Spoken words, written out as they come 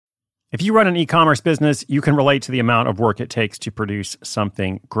If you run an e-commerce business, you can relate to the amount of work it takes to produce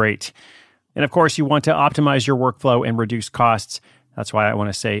something great. And of course, you want to optimize your workflow and reduce costs. That's why I want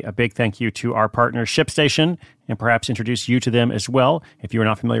to say a big thank you to our partner, ShipStation, and perhaps introduce you to them as well. If you're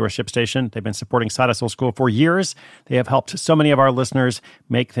not familiar with ShipStation, they've been supporting Side Hustle School for years. They have helped so many of our listeners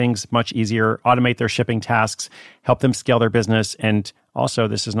make things much easier, automate their shipping tasks, help them scale their business, and also,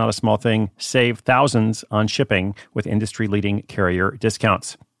 this is not a small thing, save thousands on shipping with industry-leading carrier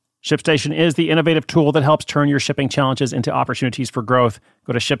discounts. ShipStation is the innovative tool that helps turn your shipping challenges into opportunities for growth.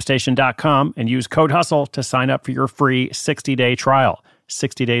 Go to ShipStation.com and use code HUSTLE to sign up for your free 60-day trial.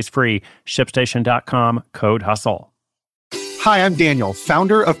 60 days free. ShipStation.com, code HUSTLE. Hi, I'm Daniel,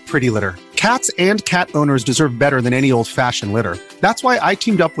 founder of Pretty Litter. Cats and cat owners deserve better than any old-fashioned litter. That's why I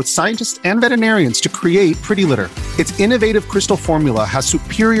teamed up with scientists and veterinarians to create Pretty Litter. Its innovative crystal formula has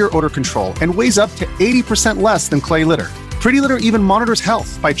superior odor control and weighs up to 80% less than clay litter. Pretty Litter even monitors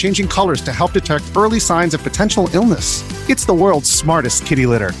health by changing colors to help detect early signs of potential illness. It's the world's smartest kitty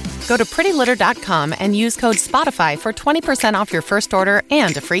litter. Go to prettylitter.com and use code SPOTIFY for 20% off your first order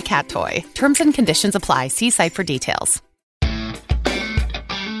and a free cat toy. Terms and conditions apply. See site for details.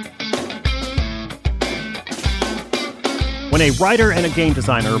 When a writer and a game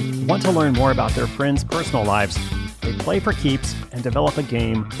designer want to learn more about their friends' personal lives, they play for keeps and develop a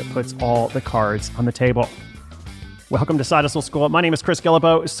game that puts all the cards on the table. Welcome to Side Hustle School. My name is Chris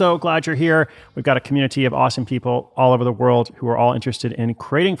Guillebeau. So glad you're here. We've got a community of awesome people all over the world who are all interested in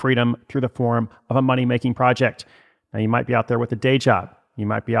creating freedom through the form of a money-making project. Now, you might be out there with a day job. You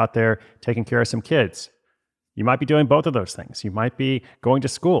might be out there taking care of some kids. You might be doing both of those things. You might be going to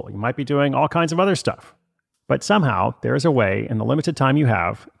school. You might be doing all kinds of other stuff. But somehow, there is a way in the limited time you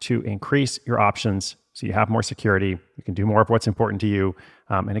have to increase your options so you have more security. You can do more of what's important to you.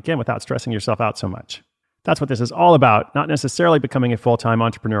 And again, without stressing yourself out so much. That's what this is all about, not necessarily becoming a full-time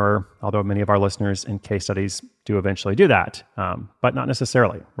entrepreneur, although many of our listeners in case studies do eventually do that, but not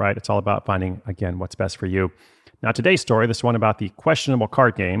necessarily, right? It's all about finding, again, what's best for you. Now, today's story, this one about the questionable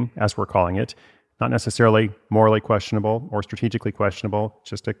card game, as we're calling it, not necessarily morally questionable or strategically questionable,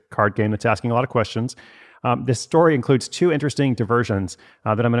 just a card game that's asking a lot of questions. This story includes two interesting diversions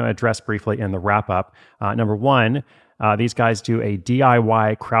that I'm going to address briefly in the wrap-up. Number one, these guys do a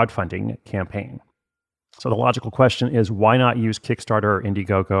DIY crowdfunding campaign. So the logical question is, why not use Kickstarter or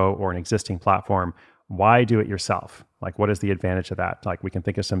Indiegogo or an existing platform? Why do it yourself? Like, what is the advantage of that? Like, we can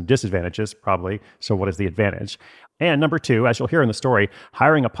think of some disadvantages, probably. So what is the advantage? And number two, as you'll hear in the story,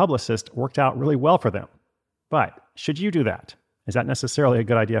 hiring a publicist worked out really well for them. But should you do that? Is that necessarily a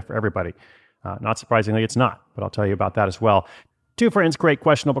good idea for everybody? Not surprisingly, it's not, but I'll tell you about that as well. Two friends create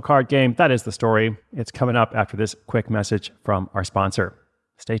questionable card game. That is the story. It's coming up after this quick message from our sponsor.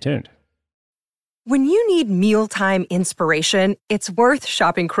 Stay tuned. When you need mealtime inspiration, it's worth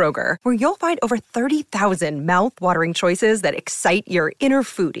shopping Kroger, where you'll find over 30,000 mouth-watering choices that excite your inner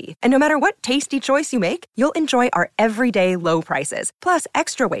foodie. And no matter what tasty choice you make, you'll enjoy our everyday low prices, plus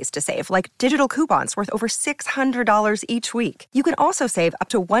extra ways to save, like digital coupons worth over $600 each week. You can also save up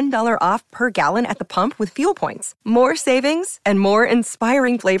to $1 off per gallon at the pump with fuel points. More savings and more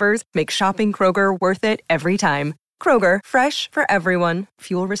inspiring flavors make shopping Kroger worth it every time. Kroger, fresh for everyone.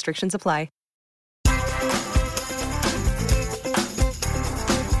 Fuel restrictions apply.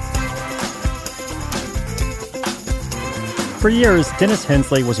 For years, Dennis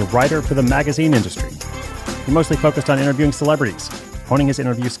Hensley was a writer for the magazine industry. He mostly focused on interviewing celebrities, honing his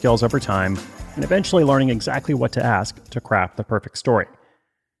interview skills over time, and eventually learning exactly what to ask to craft the perfect story.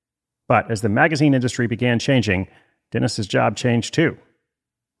 But as the magazine industry began changing, Dennis's job changed too.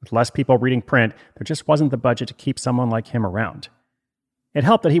 With less people reading print, there just wasn't the budget to keep someone like him around. It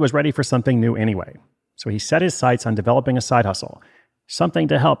helped that he was ready for something new anyway, so he set his sights on developing a side hustle, something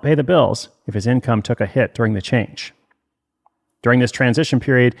to help pay the bills if his income took a hit during the change. During this transition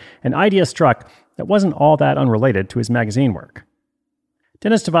period, an idea struck that wasn't all that unrelated to his magazine work.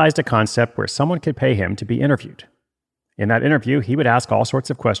 Dennis devised a concept where someone could pay him to be interviewed. In that interview, he would ask all sorts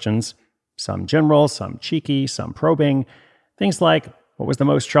of questions, some general, some cheeky, some probing, things like, what was the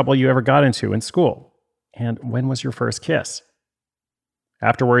most trouble you ever got into in school? And when was your first kiss?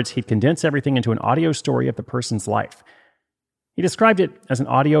 Afterwards, he'd condense everything into an audio story of the person's life. He described it as an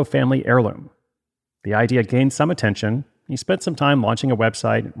audio family heirloom. The idea gained some attention. He spent some time launching a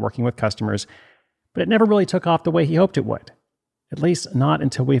website, working with customers, but it never really took off the way he hoped it would. At least not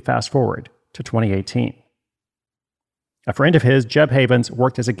until we fast forward to 2018. A friend of his, Jeb Havens,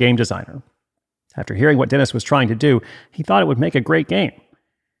 worked as a game designer. After hearing what Dennis was trying to do, he thought it would make a great game.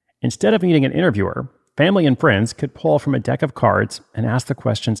 Instead of needing an interviewer, family and friends could pull from a deck of cards and ask the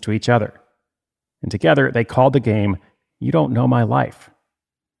questions to each other. And together, they called the game, You Don't Know My Life.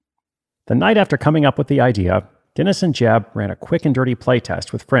 The night after coming up with the idea, Dennis and Jeb ran a quick and dirty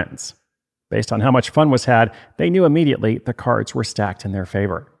playtest with friends. Based on how much fun was had, they knew immediately the cards were stacked in their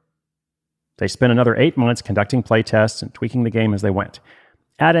favor. They spent another 8 months conducting playtests and tweaking the game as they went,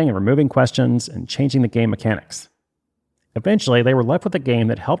 adding and removing questions and changing the game mechanics. Eventually, they were left with a game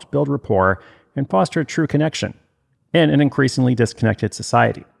that helped build rapport and foster true connection in an increasingly disconnected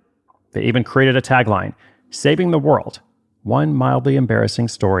society. They even created a tagline, "Saving the world, one mildly embarrassing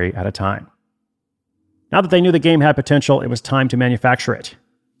story at a time." Now that they knew the game had potential, it was time to manufacture it.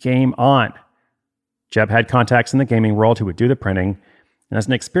 Game on. Jeb had contacts in the gaming world who would do the printing, and as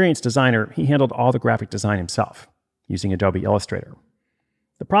an experienced designer, he handled all the graphic design himself, using Adobe Illustrator.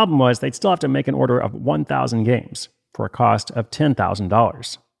 The problem was they'd still have to make an order of 1,000 games for a cost of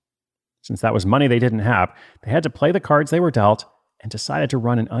 $10,000. Since that was money they didn't have, they had to play the cards they were dealt and decided to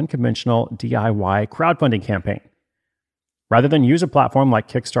run an unconventional DIY crowdfunding campaign. Rather than use a platform like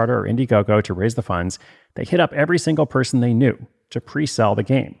Kickstarter or Indiegogo to raise the funds, they hit up every single person they knew to pre-sell the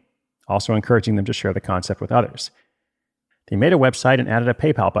game, also encouraging them to share the concept with others. They made a website and added a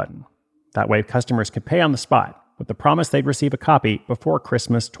PayPal button. That way, customers could pay on the spot with the promise they'd receive a copy before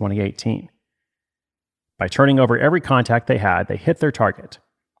Christmas 2018. By turning over every contact they had, they hit their target.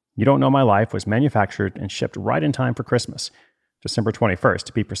 You Don't Know My Life was manufactured and shipped right in time for Christmas, December 21st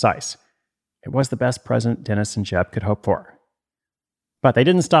to be precise. It was the best present Dennis and Jeb could hope for. But they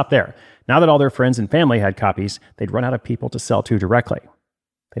didn't stop there. Now that all their friends and family had copies, they'd run out of people to sell to directly.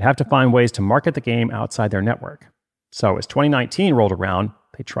 They'd have to find ways to market the game outside their network. So as 2019 rolled around,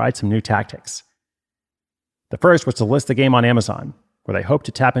 they tried some new tactics. The first was to list the game on Amazon, where they hoped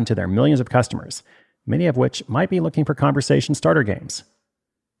to tap into their millions of customers, many of which might be looking for conversation starter games.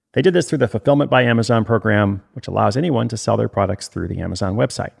 They did this through the Fulfillment by Amazon program, which allows anyone to sell their products through the Amazon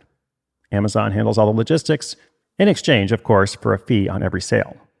website. Amazon handles all the logistics, in exchange, of course, for a fee on every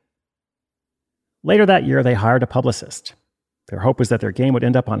sale. Later that year, they hired a publicist. Their hope was that their game would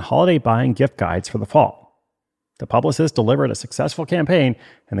end up on holiday buying gift guides for the fall. The publicist delivered a successful campaign,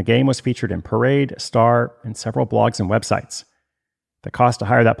 and the game was featured in Parade, Star, and several blogs and websites. The cost to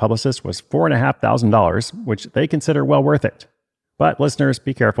hire that publicist was $4,500, which they consider well worth it. But listeners,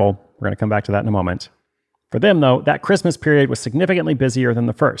 be careful. We're going to come back to that in a moment. For them, though, that Christmas period was significantly busier than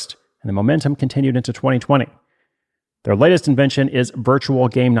the first, and the momentum continued into 2020. Their latest invention is virtual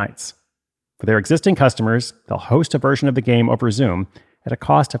game nights. For their existing customers, they'll host a version of the game over Zoom at a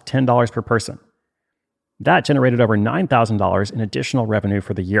cost of $10 per person. That generated over $9,000 in additional revenue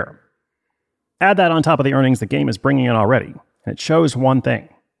for the year. Add that on top of the earnings the game is bringing in already, and it shows one thing.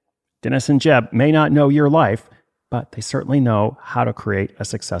 Dennis and Jeb may not know your life, but they certainly know how to create a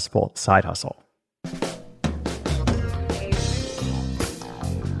successful side hustle.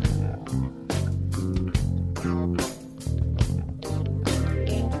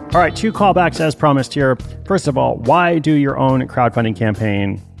 All right, 2 callbacks as promised here. First of all, why do your own crowdfunding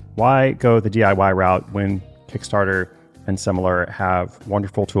campaign? Why go the DIY route when Kickstarter and similar have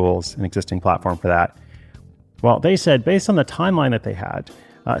wonderful tools and existing platform for that? Well, they said based on the timeline that they had,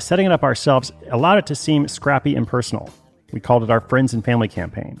 setting it up ourselves allowed it to seem scrappy and personal. We called it our friends and family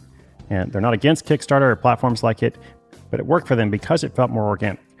campaign. And they're not against Kickstarter or platforms like it, but it worked for them because it felt more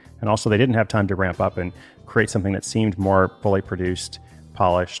organic. And also they didn't have time to ramp up and create something that seemed more fully produced,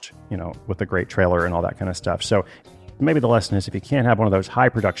 polished, with a great trailer and all that kind of stuff. So maybe the lesson is if you can't have one of those high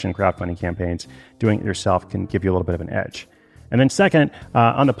production crowdfunding campaigns, doing it yourself can give you a little bit of an edge. And then second,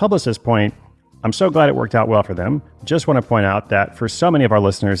 on the publicist point, I'm so glad it worked out well for them. Just want to point out that for so many of our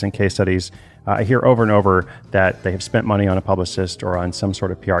listeners and case studies, I hear over and over that they have spent money on a publicist or on some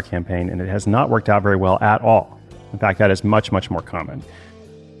sort of PR campaign, and it has not worked out very well at all. In fact, that is much, much more common.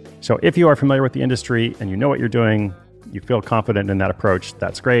 So if you are familiar with the industry and you know what you're doing, you feel confident in that approach,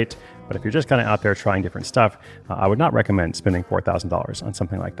 that's great. But if you're just kind of out there trying different stuff, I would not recommend spending $4,000 on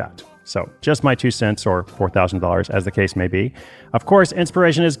something like that. So just my 2 cents or $4,000 as the case may be. Of course,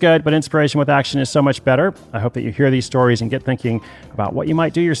 inspiration is good, but inspiration with action is so much better. I hope that you hear these stories and get thinking about what you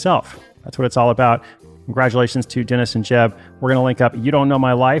might do yourself. That's what it's all about. Congratulations to Dennis and Jeb. We're going to link up You Don't Know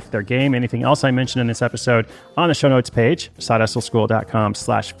My Life, their game, anything else I mentioned in this episode on the show notes page,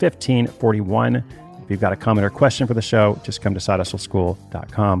 sidehustleschool.com/1541. If you've got a comment or question for the show, just come to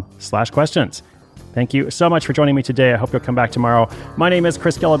sidehustleschool.com/questions. Thank you so much for joining me today. I hope you'll come back tomorrow. My name is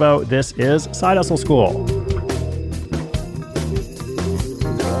Chris Guillebeau. This is Side Hustle School.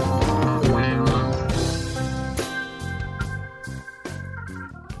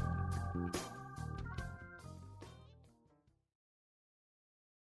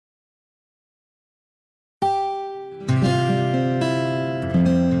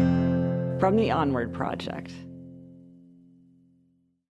 From the Onward Project.